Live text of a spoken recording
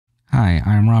Hi,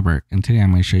 I'm Robert, and today I'm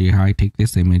going to show you how I take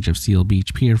this image of Seal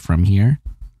Beach Pier from here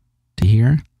to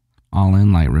here, all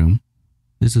in Lightroom.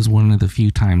 This is one of the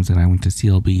few times that I went to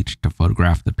Seal Beach to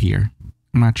photograph the pier.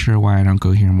 I'm not sure why I don't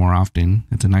go here more often.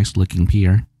 It's a nice looking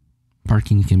pier.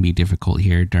 Parking can be difficult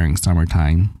here during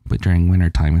summertime, but during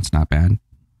wintertime it's not bad.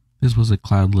 This was a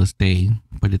cloudless day,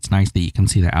 but it's nice that you can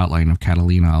see the outline of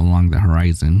Catalina along the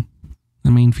horizon. The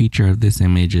main feature of this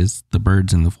image is the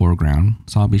birds in the foreground,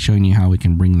 so I'll be showing you how we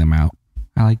can bring them out.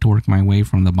 I like to work my way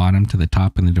from the bottom to the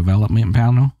top in the development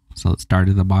panel, so let's start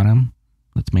at the bottom.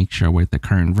 Let's make sure we're at the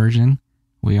current version.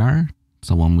 We are,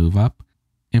 so we'll move up.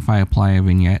 If I apply a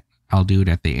vignette, I'll do it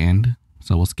at the end,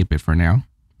 so we'll skip it for now.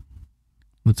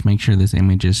 Let's make sure this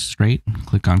image is straight.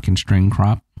 Click on Constrain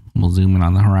Crop. We'll zoom in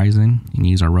on the horizon and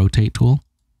use our Rotate tool.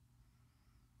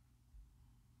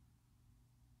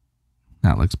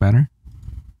 That looks better.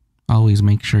 Always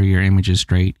make sure your image is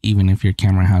straight, even if your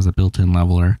camera has a built-in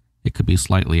leveler, it could be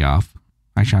slightly off.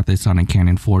 I shot this on a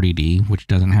Canon 40D, which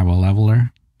doesn't have a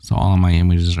leveler, so all of my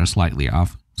images are slightly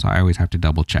off, so I always have to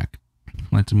double check.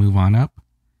 Let's move on up.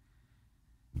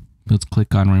 Let's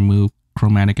click on Remove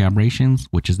Chromatic Aberrations,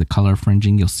 which is the color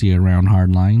fringing you'll see around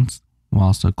hard lines. We'll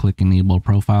also click Enable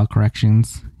Profile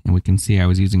Corrections, and we can see I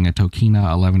was using a Tokina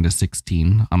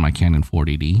 11:16 on my Canon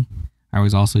 40D. I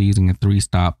was also using a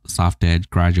 3-stop soft edge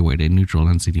graduated neutral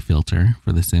density filter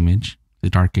for this image. The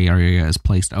dark area is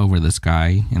placed over the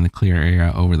sky and the clear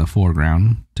area over the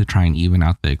foreground to try and even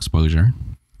out the exposure.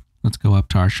 Let's go up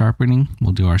to our sharpening.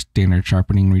 We'll do our standard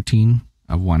sharpening routine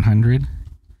of 100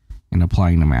 and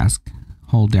applying the mask.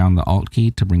 Hold down the Alt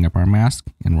key to bring up our mask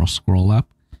and we'll scroll up.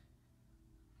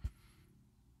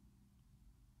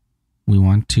 We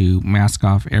want to mask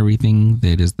off everything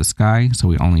that is the sky, so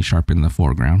we only sharpen the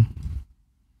foreground.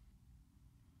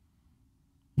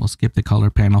 We'll skip the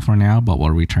color panel for now, but we'll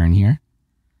return here.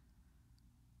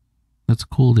 Let's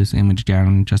cool this image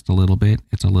down just a little bit.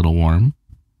 It's a little warm.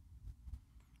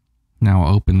 Now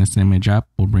we'll open this image up.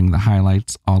 We'll bring the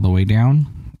highlights all the way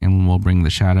down, and we'll bring the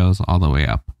shadows all the way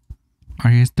up. Our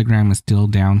histogram is still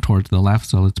down towards the left,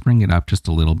 so let's bring it up just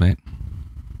a little bit.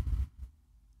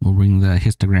 We'll bring the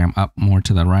histogram up more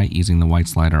to the right using the white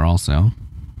slider also.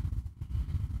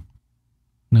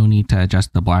 No need to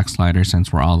adjust the black slider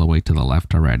since we're all the way to the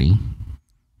left already.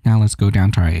 Now let's go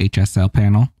down to our HSL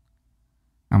panel.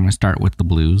 I'm going to start with the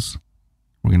blues.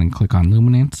 We're going to click on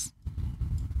Luminance.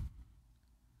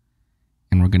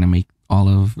 And we're going to make all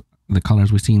of the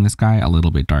colors we see in the sky a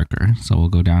little bit darker. So we'll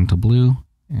go down to blue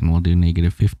and we'll do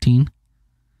 -15.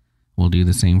 We'll do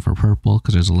the same for purple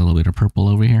because there's a little bit of purple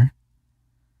over here.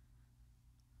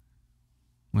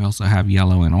 We also have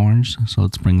yellow and orange, so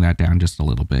let's bring that down just a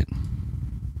little bit.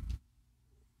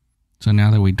 So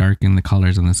now that we darken the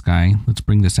colors in the sky, let's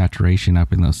bring the saturation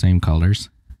up in those same colors.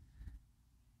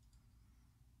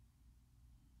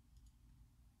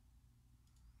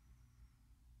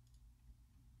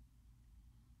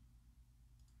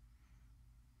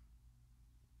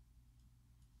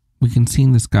 We can see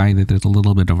in the sky that there's a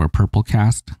little bit of a purple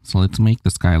cast, so let's make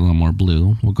the sky a little more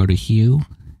blue. We'll go to Hue,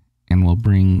 and we'll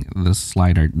bring the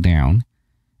slider down.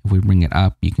 If we bring it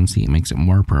up, you can see it makes it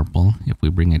more purple. If we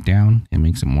bring it down, it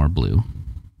makes it more blue.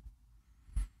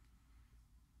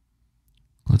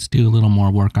 Let's do a little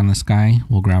more work on the sky.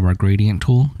 We'll grab our gradient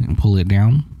tool and pull it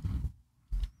down.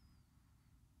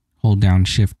 Hold down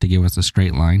Shift to give us a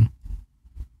straight line.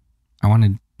 I want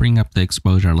to bring up the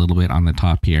exposure a little bit on the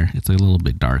top here. It's a little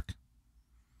bit dark.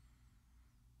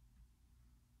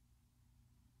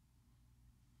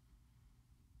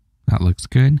 That looks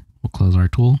good. We'll close our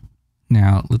tool.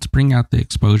 Now let's bring out the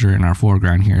exposure in our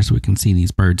foreground here so we can see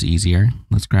these birds easier.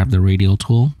 Let's grab the Radial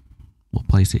tool. We'll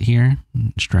place it here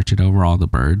and stretch it over all the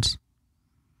birds.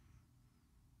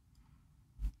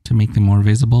 To make them more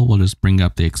visible, we'll just bring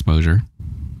up the exposure.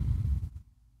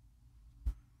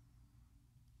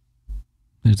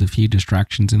 There's a few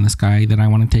distractions in the sky that I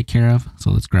want to take care of,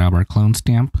 so let's grab our clone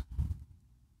stamp.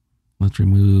 Let's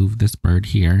remove this bird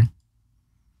here,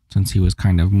 since he was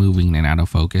kind of moving and out of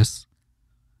focus.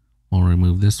 We'll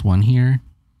remove this one here,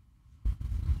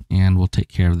 and we'll take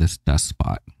care of this dust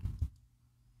spot.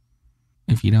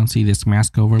 If you don't see this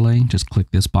mask overlay, just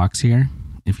click this box here.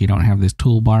 If you don't have this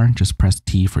toolbar, just press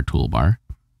T for toolbar.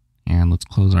 And let's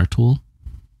close our tool.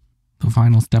 The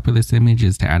final step of this image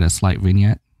is to add a slight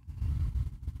vignette.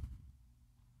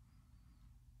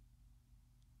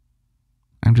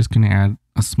 I'm just going to add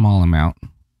a small amount.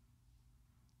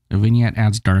 A vignette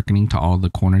adds darkening to all the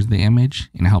corners of the image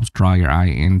and helps draw your eye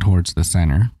in towards the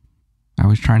center. I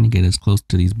was trying to get as close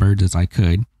to these birds as I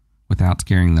could without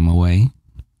scaring them away.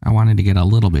 I wanted to get a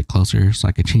little bit closer so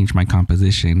I could change my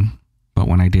composition, but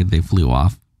when I did, they flew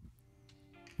off.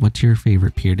 What's your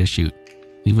favorite pier to shoot?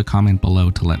 Leave a comment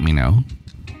below to let me know.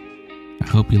 I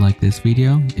hope you liked this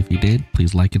video. If you did,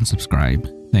 please like and subscribe.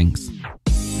 Thanks.